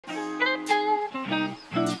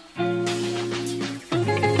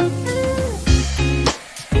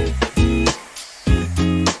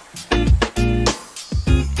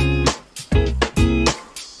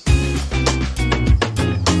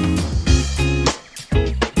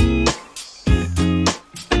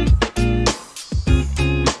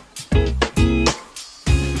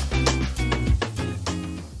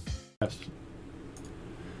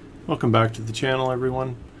Welcome back to the channel,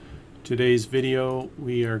 everyone. Today's video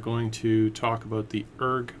we are going to talk about the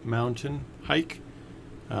Erg Mountain hike,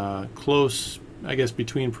 close, I guess,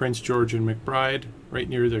 between Prince George and McBride, right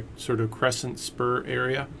near the sort of Crescent Spur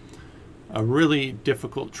area. A really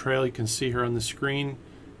difficult trail. You can see here on the screen,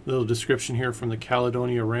 little description here from the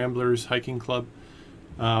Caledonia Ramblers Hiking Club,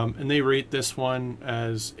 and they rate this one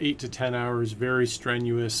as 8 to 10 hours, very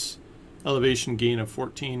strenuous, elevation gain of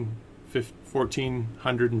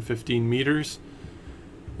 1,415 meters,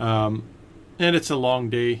 and it's a long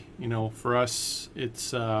day. You know, for us, it's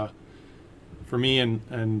for me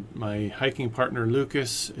and my hiking partner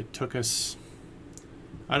Lucas, it took us,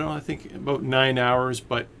 I don't know, I think about 9 hours,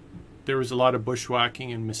 but there was a lot of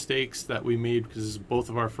bushwhacking and mistakes that we made because this is both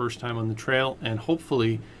of our first time on the trail, and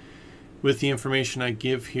hopefully with the information I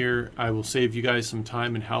give here I will save you guys some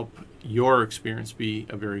time and help your experience be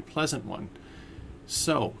a very pleasant one.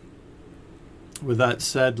 So with that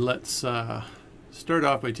said, let's start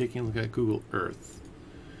off by taking a look at Google Earth.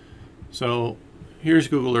 So here's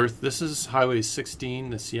Google Earth. This is Highway 16,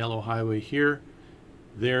 this yellow highway here.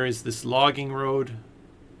 There is this logging road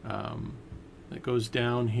that goes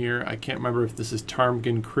down here. I can't remember if this is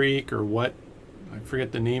Ptarmigan Creek or what. I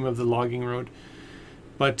forget the name of the logging road.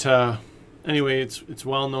 But anyway, it's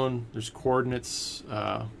well known. There's coordinates.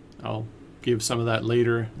 I'll give some of that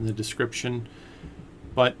later in the description.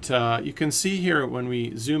 But you can see here when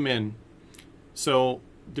we zoom in, so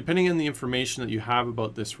depending on the information that you have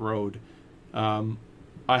about this road, I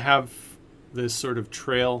have this sort of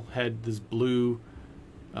trailhead, this blue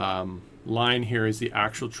line here is the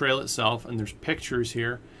actual trail itself, and there's pictures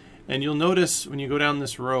here. And you'll notice when you go down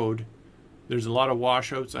this road, there's a lot of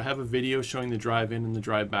washouts. I have a video showing the drive in and the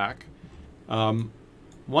drive back.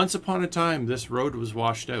 Once upon a time, this road was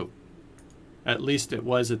washed out. At least it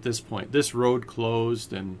was at this point. This road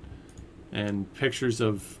closed, and pictures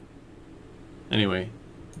of, anyway,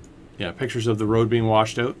 yeah, pictures of the road being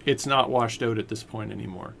washed out. It's not washed out at this point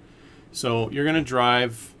anymore. So you're going to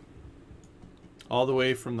drive all the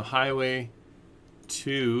way from the highway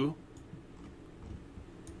to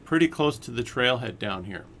pretty close to the trailhead down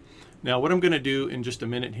here. Now what I'm going to do in just a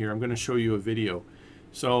minute here, I'm going to show you a video.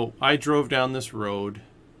 So I drove down this road,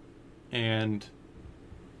 and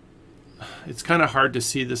it's kind of hard to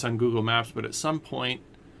see this on Google Maps, but at some point,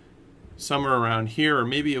 somewhere around here, or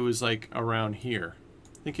maybe it was like around here.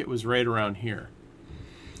 I think it was right around here.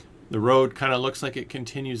 The road kind of looks like it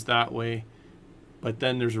continues that way, but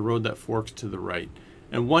then there's a road that forks to the right.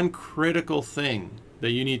 And one critical thing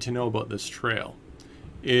that you need to know about this trail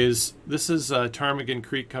is this is Ptarmigan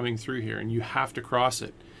Creek coming through here, and you have to cross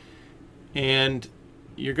it. And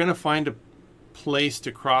you're going to find a place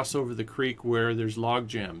to cross over the creek where there's log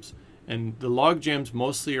jams. And the log jams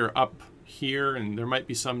mostly are up here, and there might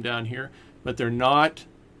be some down here, but they're not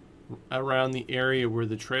around the area where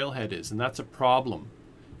the trailhead is, and that's a problem.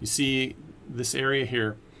 You see this area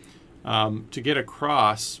here, to get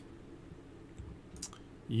across,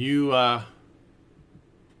 you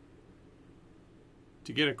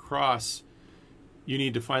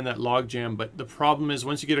need to find that log jam, but the problem is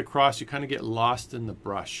once you get across, you kind of get lost in the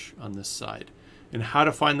brush on this side. And how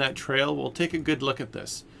to find that trail? We'll take a good look at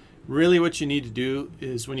this. Really what you need to do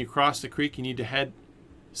is when you cross the creek, you need to head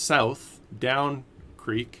south down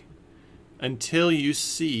creek until you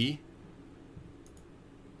see,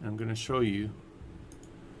 I'm going to show you,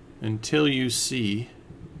 until you see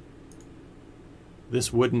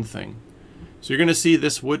this wooden thing. So you're going to see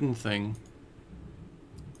this wooden thing.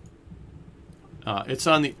 It's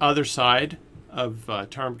on the other side of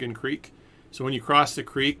Ptarmigan Creek. So when you cross the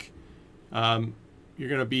creek, you're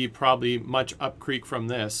going to be probably much up creek from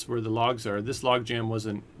this where the logs are. This log jam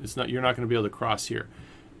wasn't, you're not going to be able to cross here.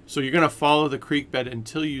 So you're going to follow the creek bed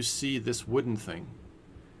until you see this wooden thing.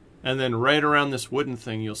 And then right around this wooden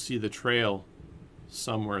thing, you'll see the trail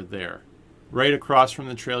somewhere there. Right across from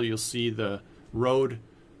the trail, you'll see the road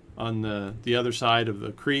on the other side of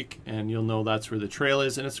the creek, and you'll know that's where the trail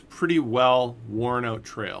is. And it's a pretty well worn out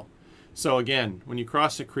trail. So again, when you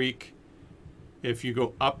cross the creek, if you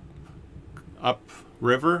go up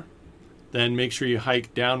river, then make sure you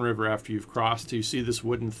hike downriver after you've crossed till you see this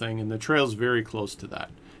wooden thing, and the trail's very close to that.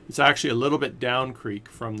 It's actually a little bit down creek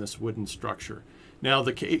from this wooden structure. Now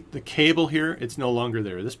the cable here, it's no longer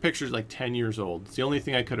there. This picture is like 10 years old. It's the only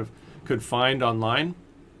thing I could find online,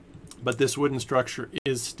 but this wooden structure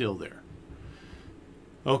is still there.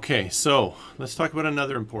 Okay, so let's talk about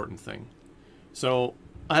another important thing. So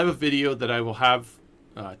I have a video that I will have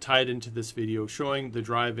tied into this video showing the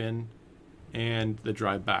drive in and the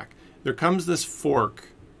drive back. There comes this fork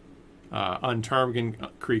on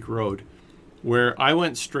Ptarmigan Creek Road where I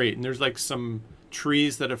went straight, and there's like some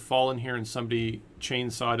trees that have fallen here and somebody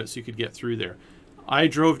chainsawed it so you could get through there. I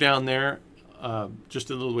drove down there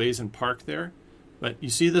just a little ways and parked there. But you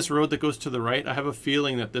see this road that goes to the right? I have a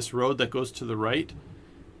feeling that this road that goes to the right,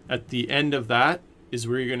 at the end of that is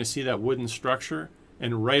where you're going to see that wooden structure,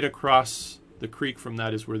 and right across the creek from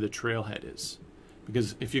that is where the trailhead is.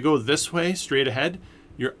 Because if you go this way, straight ahead,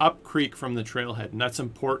 you're up creek from the trailhead, and that's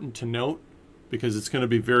important to note because it's going to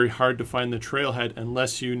be very hard to find the trailhead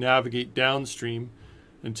unless you navigate downstream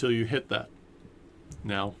until you hit that.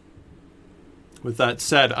 Now, with that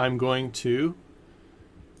said, I'm going to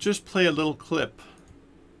just play a little clip.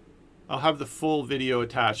 I'll have the full video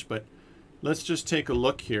attached, but let's just take a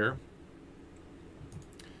look here.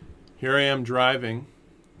 Here I am driving,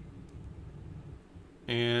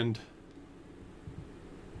 and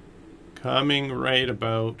coming right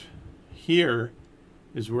about here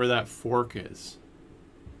is where that fork is.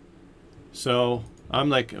 So I'm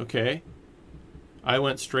like, okay, I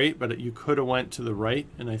went straight, but you could have went to the right,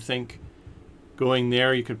 and I think going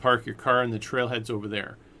there you could park your car and the trailhead's over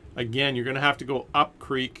there. Again, you're going to have to go up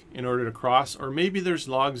creek in order to cross, or maybe there's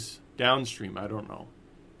logs downstream, I don't know.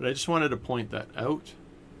 But I just wanted to point that out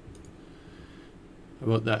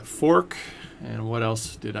about that fork. And what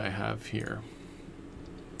else did I have here?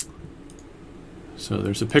 So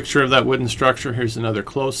there's a picture of that wooden structure. Here's another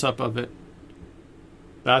close-up of it.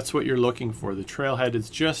 That's what you're looking for. The trailhead is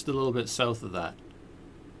just a little bit south of that.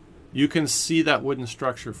 You can see that wooden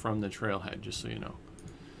structure from the trailhead, just so you know.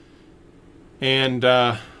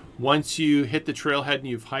 And once you hit the trailhead and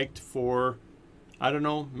you've hiked for, I don't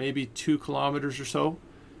know, maybe 2 kilometers or so,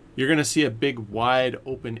 you're going to see a big wide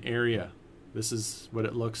open area. This is what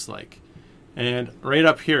it looks like. And right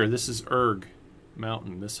up here, this is Erg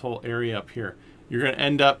Mountain, this whole area up here. You're going to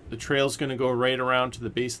end up, the trail's going to go right around to the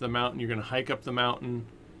base of the mountain. You're going to hike up the mountain,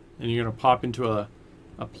 and you're going to pop into a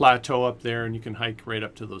plateau up there, and you can hike right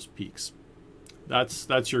up to those peaks.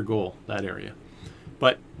 That's your goal, that area.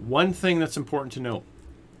 But one thing that's important to note,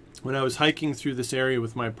 when I was hiking through this area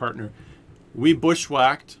with my partner, we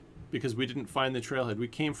bushwhacked because we didn't find the trailhead. We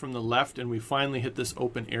came from the left, and we finally hit this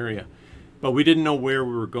open area, but we didn't know where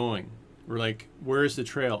we were going. We're like, where's the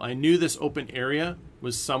trail? I knew this open area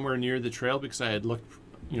was somewhere near the trail because I had looked,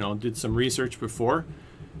 did some research before.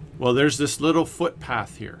 Well, there's this little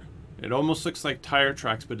footpath here. It almost looks like tire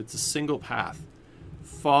tracks, but it's a single path.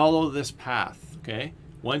 Follow this path, okay?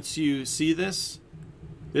 Once you see this,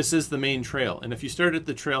 this is the main trail. And if you start at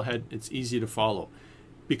the trailhead, it's easy to follow.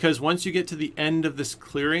 Because once you get to the end of this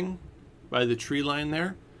clearing by the tree line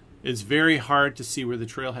there, it's very hard to see where the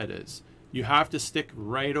trailhead is. You have to stick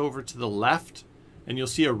right over to the left, and you'll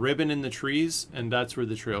see a ribbon in the trees, and that's where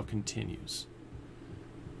the trail continues.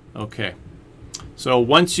 Okay, so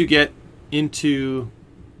once you get into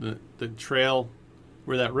the trail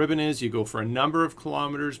where that ribbon is, you go for a number of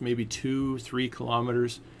kilometers, maybe 2-3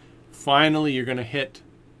 kilometers. Finally, you're going to hit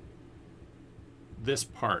this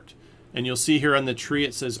part, and you'll see here on the tree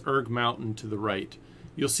it says Erg Mountain to the right.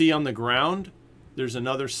 You'll see on the ground there's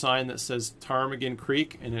another sign that says Ptarmigan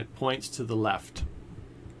Creek, and it points to the left.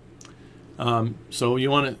 So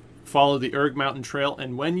you want to follow the Erg Mountain Trail,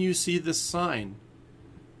 and when you see this sign,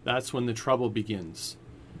 that's when the trouble begins.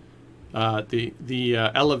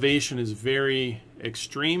 The elevation is very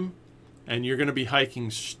extreme, and you're going to be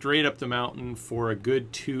hiking straight up the mountain for a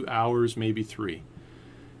good 2 hours, maybe 3,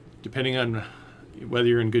 depending on whether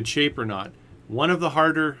you're in good shape or not. One of the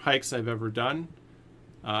harder hikes I've ever done.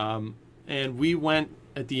 And we went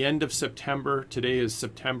at the end of September. Today is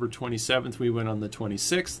September 27th. We went on the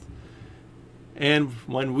 26th. And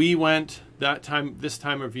when we went this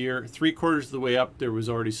time of year, 3/4 of the way up, there was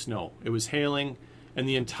already snow. It was hailing, and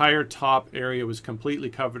the entire top area was completely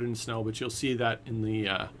covered in snow, but you'll see that in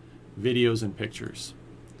the videos and pictures.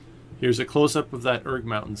 Here's a close-up of that Erg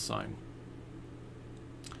Mountain sign.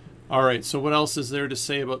 All right, so what else is there to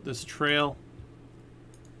say about this trail?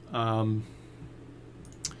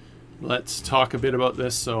 Let's talk a bit about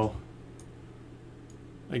this. So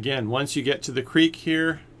again, once you get to the creek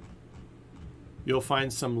here, you'll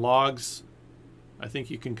find some logs. I think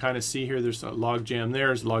you can kind of see here, there's a log jam there,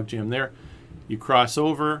 there's a log jam there. You cross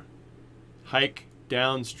over, hike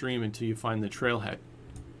downstream until you find the trailhead.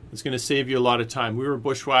 It's going to save you a lot of time. We were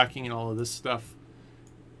bushwhacking and all of this stuff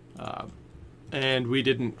And we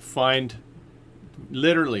didn't find,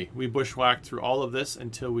 literally, we bushwhacked through all of this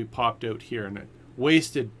until we popped out here, and it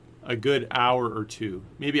wasted a good hour or two,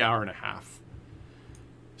 maybe hour and a half.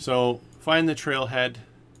 So find the trailhead,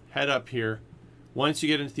 head up here. Once you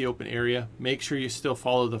get into the open area, make sure you still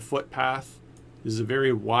follow the footpath. This is a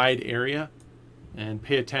very wide area, and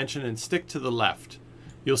pay attention and stick to the left.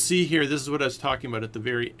 You'll see here, this is what I was talking about at the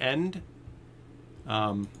very end.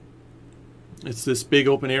 It's this big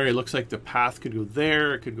open area. It looks like the path could go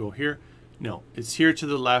there, it could go here. No, it's here to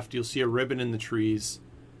the left. You'll see a ribbon in the trees,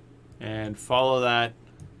 and follow that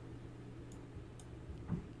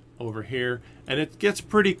over here. And it gets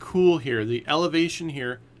pretty cool here. The elevation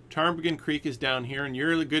here, Ptarmigan Creek is down here, and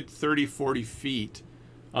you're a good 30-40 feet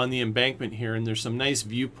on the embankment here, and there's some nice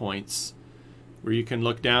viewpoints where you can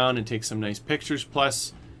look down and take some nice pictures.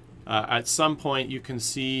 Plus, at some point you can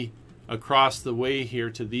see across the way here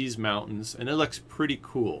to these mountains, and it looks pretty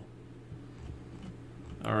cool.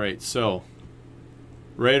 Alright, so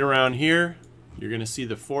right around here you're going to see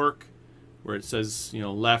the fork where it says, you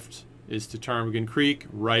know, left is to Ptarmigan Creek,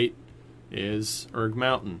 right is Erg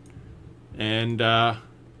Mountain. And I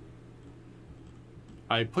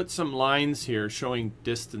put some lines here showing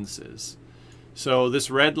distances. So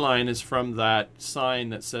this red line is from that sign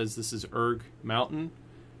that says this is Erg Mountain,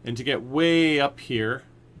 and to get way up here,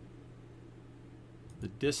 the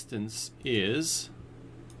distance is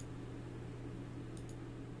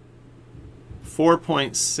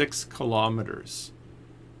 4.6 kilometers.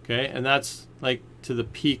 Okay, and that's like to the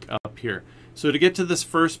peak up here. So to get to this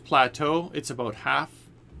first plateau, it's about half.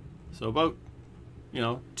 So about, you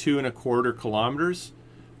know, 2.25 kilometers.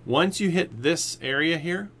 Once you hit this area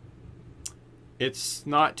here, it's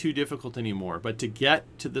not too difficult anymore. But to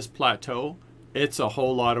get to this plateau, it's a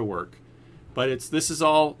whole lot of work. But this is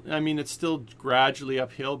all, I mean, it's still gradually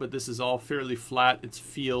uphill, but this is all fairly flat. It's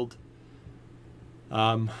field.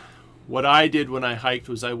 What I did when I hiked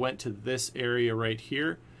was I went to this area right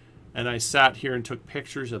here, and I sat here and took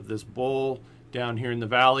pictures of this bowl down here in the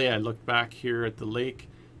valley. I looked back here at the lake.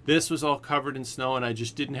 This was all covered in snow, and I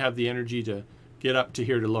just didn't have the energy to get up to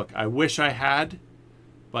here to look. I wish I had,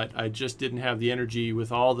 but I just didn't have the energy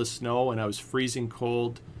with all the snow, and I was freezing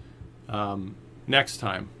cold. Next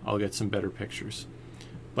time I'll get some better pictures.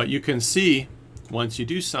 But you can see once you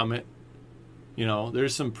do summit, you know,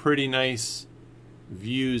 there's some pretty nice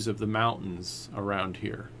views of the mountains around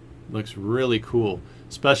here. It looks really cool,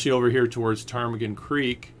 especially over here towards Ptarmigan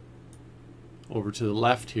Creek, over to the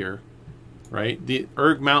left here, right? The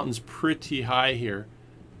Erg Mountain's pretty high here,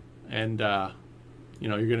 and you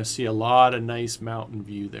know, you're going to see a lot of nice mountain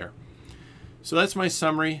view there. So that's my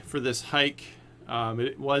summary for this hike.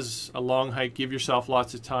 It was a long hike. Give yourself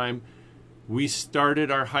lots of time. We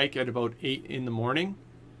started our hike at about 8 in the morning.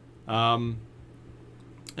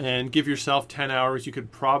 And give yourself 10 hours. You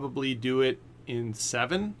could probably do it in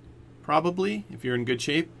 7, probably, if you're in good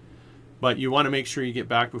shape. But you want to make sure you get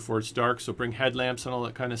back before it's dark, so bring headlamps and all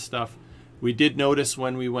that kind of stuff. We did notice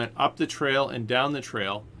when we went up the trail and down the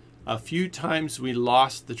trail, a few times we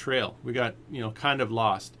lost the trail. We got, you know, kind of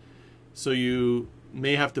lost. So you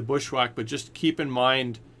may have to bushwhack, but just keep in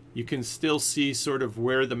mind you can still see sort of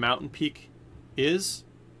where the mountain peak is.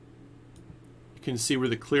 You can see where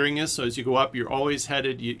the clearing is, so as you go up you're always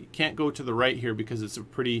headed, you can't go to the right here because it's a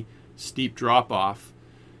pretty steep drop off,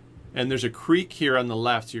 and there's a creek here on the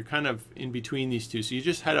left, so you're kind of in between these two, so you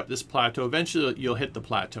just head up this plateau. Eventually you'll hit the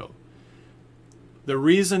plateau. The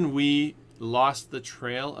reason we lost the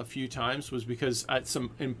trail a few times was because at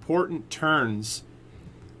some important turns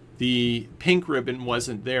the pink ribbon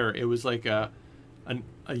wasn't there. It was like a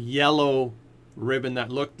yellow ribbon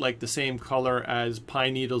that looked like the same color as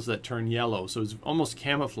pine needles that turn yellow. So it's almost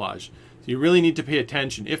camouflage. So you really need to pay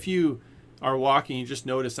attention. If you are walking, you just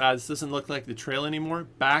notice, this doesn't look like the trail anymore,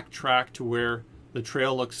 backtrack to where the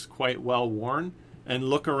trail looks quite well worn and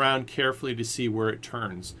look around carefully to see where it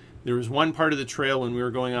turns. There was one part of the trail when we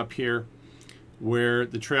were going up here where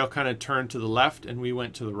the trail kind of turned to the left and we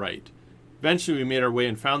went to the right. Eventually we made our way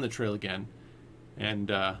and found the trail again.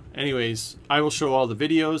 And anyways, I will show all the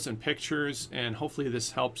videos and pictures, and hopefully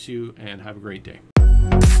this helps you, and have a great day.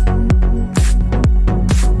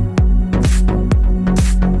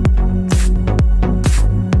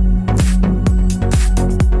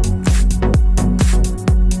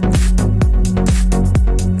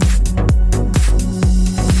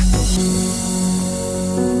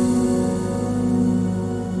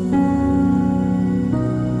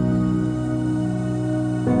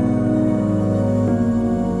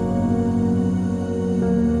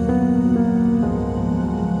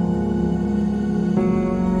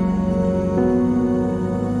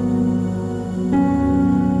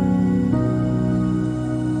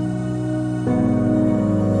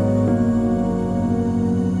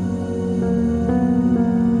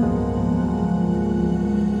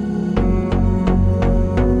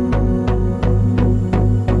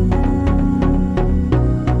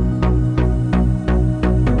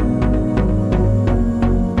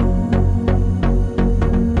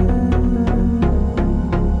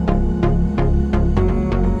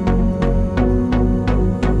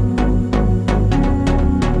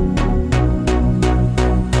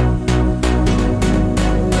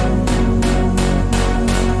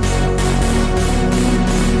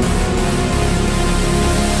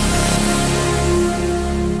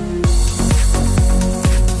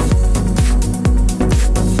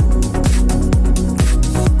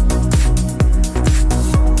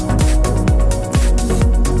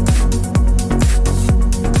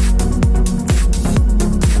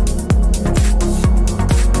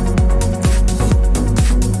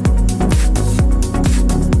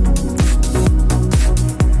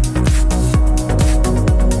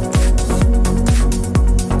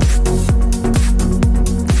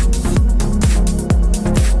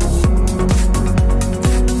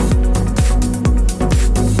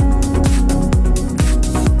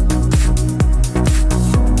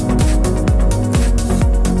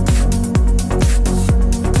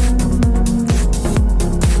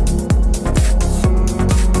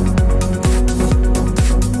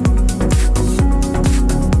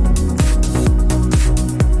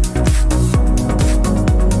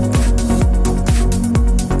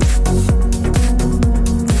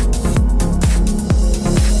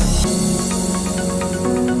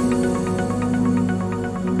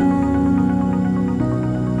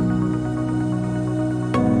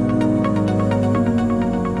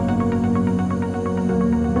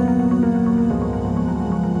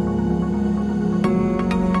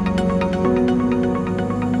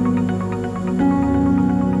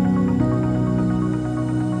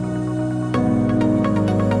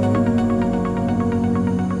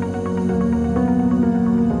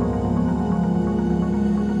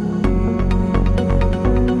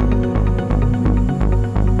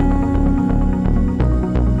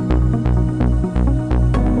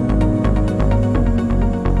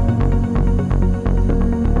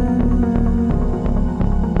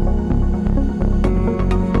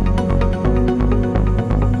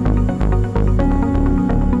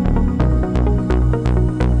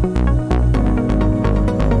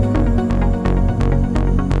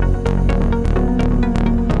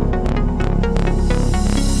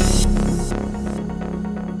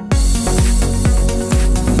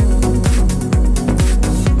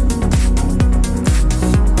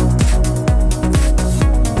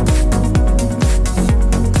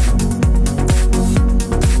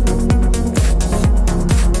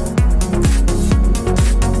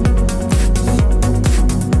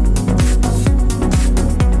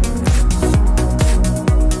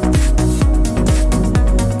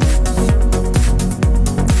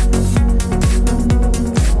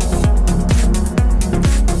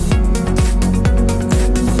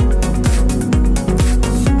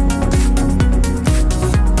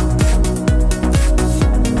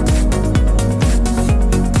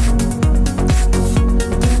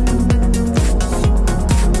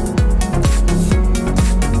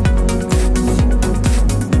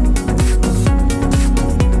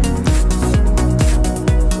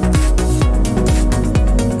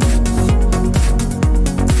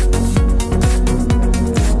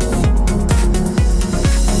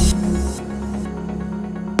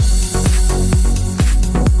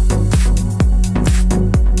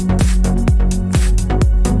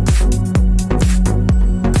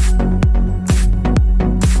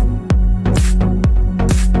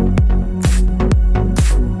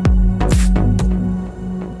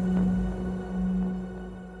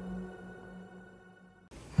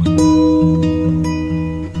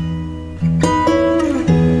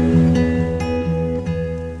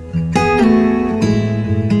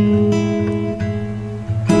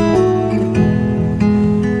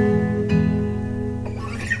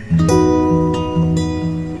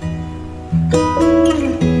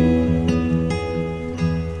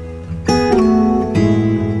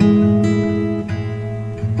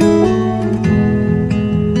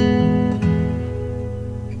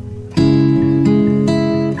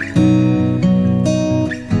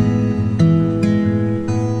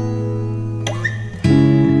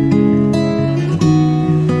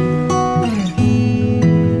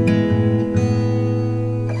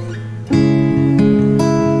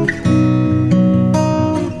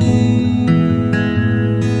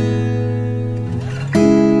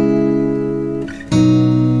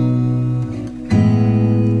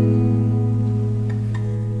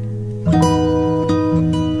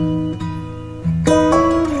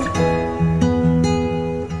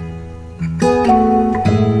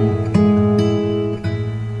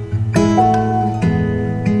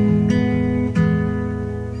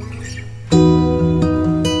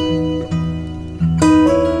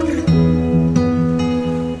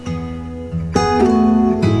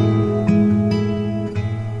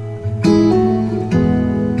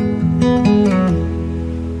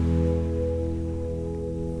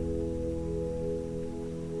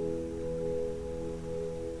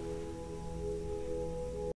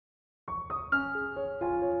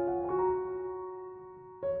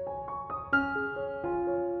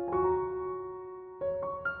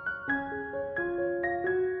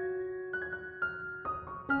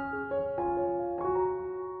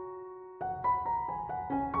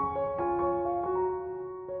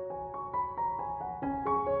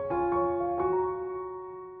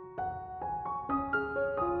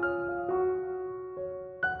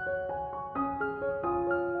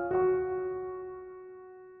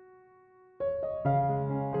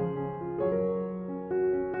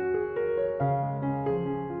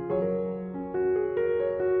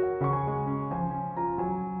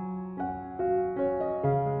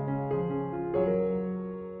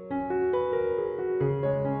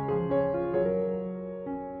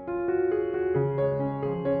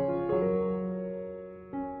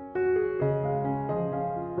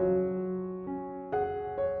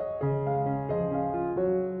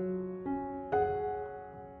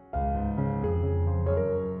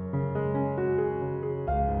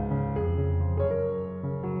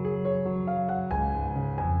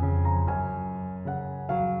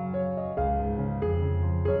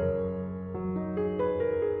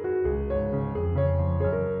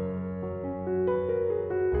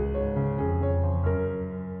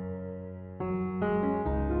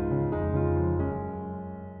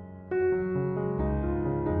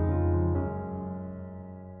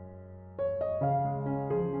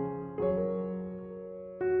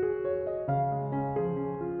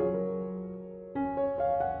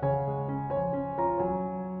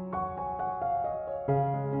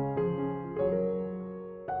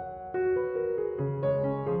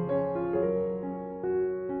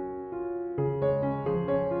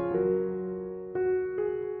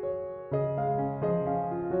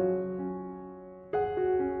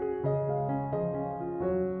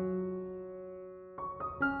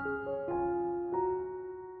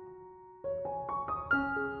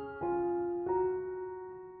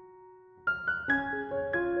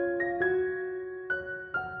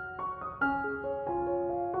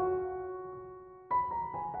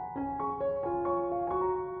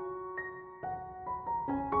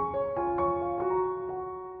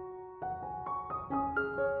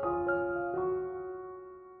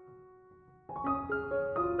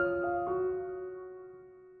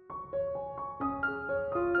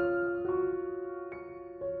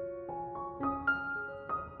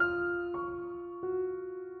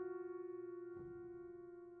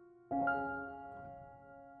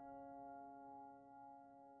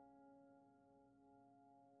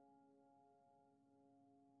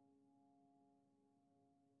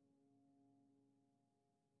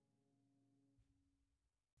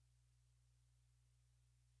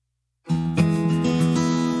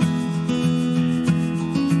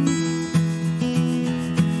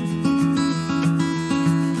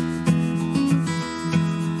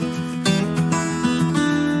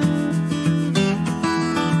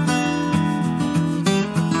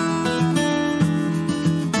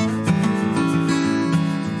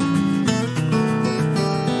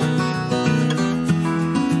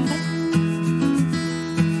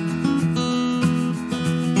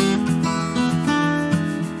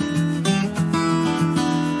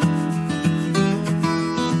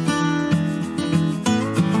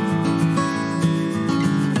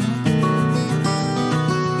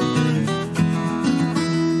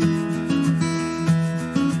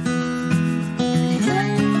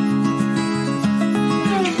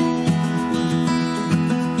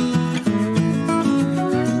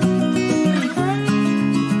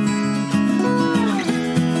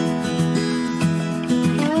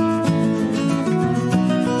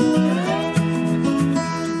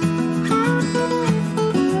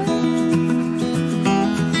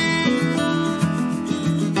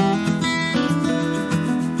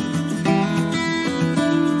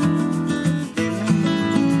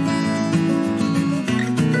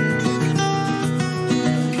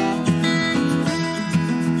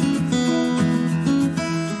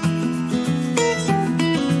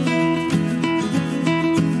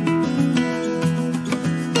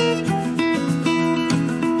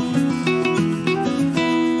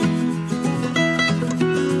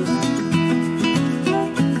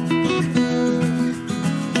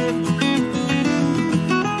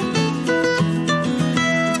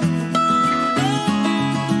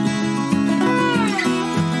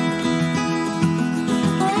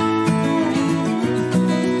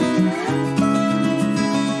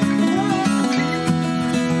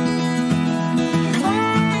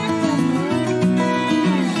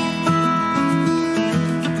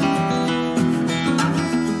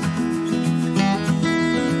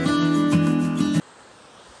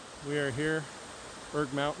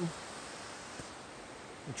 Erg Mountain.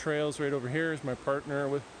 The trail's right over here. Is my partner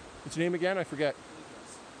with, what's your name again? I forget.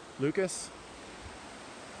 Lucas.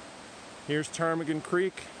 Here's Ptarmigan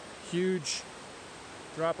Creek. Huge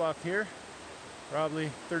drop off here.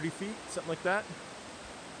 Probably 30 feet, something like that.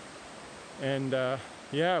 And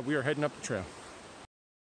yeah, we are heading up the trail.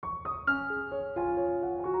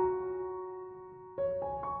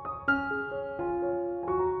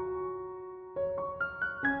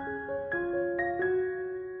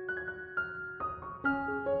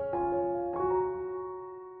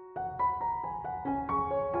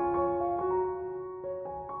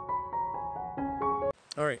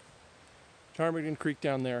 All right, Ptarmigan Creek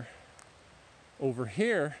down there. Over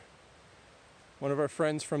here, one of our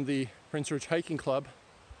friends from the Prince George Hiking Club,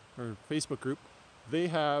 or Facebook group, they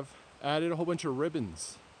have added a whole bunch of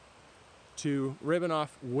ribbons to ribbon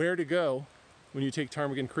off where to go when you take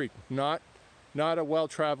Ptarmigan Creek. Not a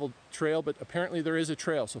well-traveled trail, but apparently there is a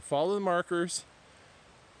trail. So follow the markers.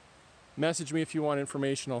 Message me if you want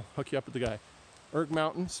information. I'll hook you up with the guy. Erg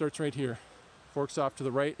Mountain starts right here, forks off to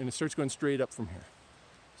the right, and it starts going straight up from here.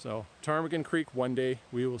 So Ptarmigan Creek, one day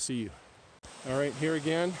we will see you. All right, here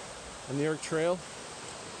again on the Erg Trail.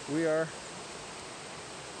 We are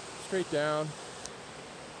straight down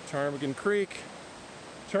Ptarmigan Creek.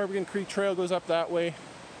 Ptarmigan Creek Trail goes up that way.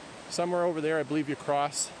 Somewhere over there, I believe you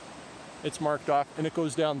cross. It's marked off, and it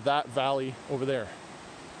goes down that valley over there.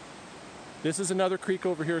 This is another creek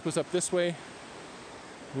over here. It goes up this way.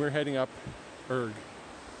 We're heading up Erg.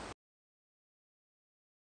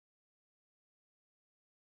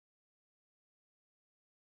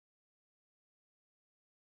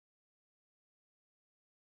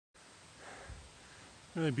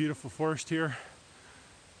 Really beautiful forest here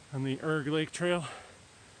on the Erg Lake Trail.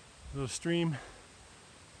 A little stream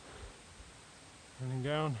running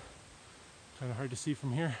down. Kind of hard to see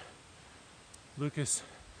from here. Lucas,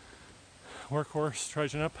 workhorse,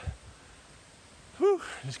 trudging up. Whew,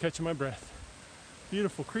 just catching my breath.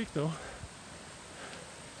 Beautiful creek though.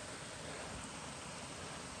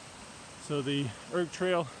 So the Erg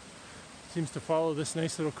Trail seems to follow this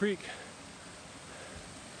nice little creek,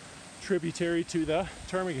 tributary to the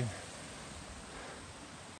Ptarmigan.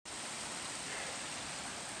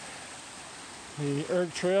 The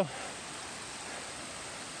Erg Trail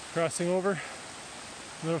crossing over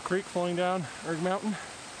a little creek flowing down Erg Mountain.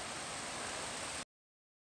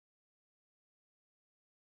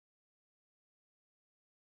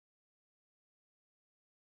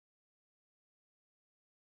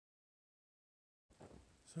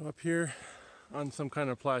 So up here on some kind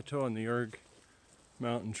of plateau on the Erg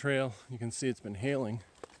Mountain Trail, you can see it's been hailing.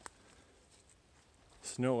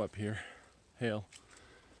 Snow up here, hail.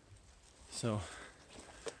 So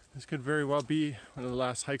this could very well be one of the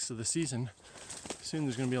last hikes of the season. Soon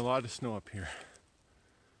there's going to be a lot of snow up here.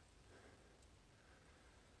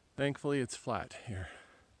 Thankfully it's flat here.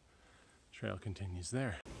 Trail continues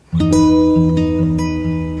there.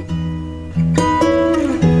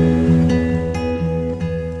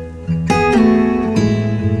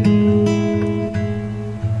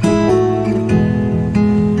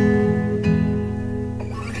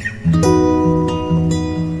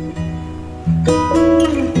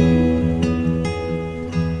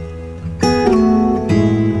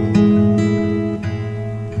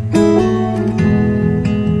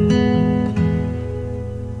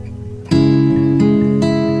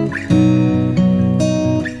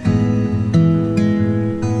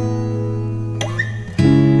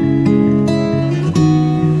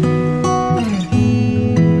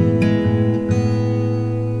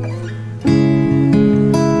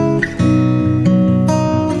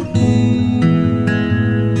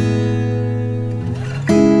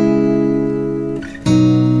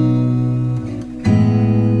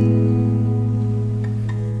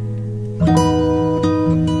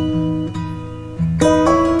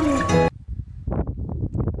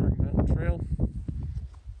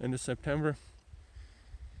 End of September,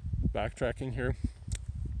 backtracking here,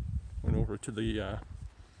 went over to the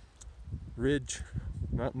ridge,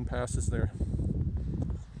 mountain passes there.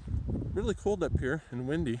 Really cold up here and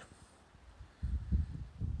windy.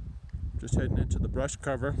 Just heading into the brush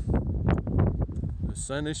cover. The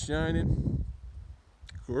sun is shining,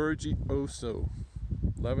 gorgeoso,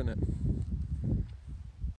 loving it.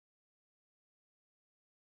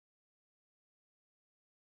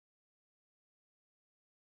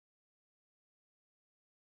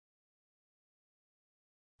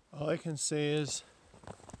 All I can say is,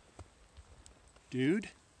 dude,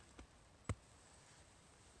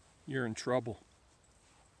 you're in trouble.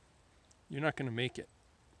 You're not going to make it.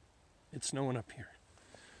 It's snowing up here.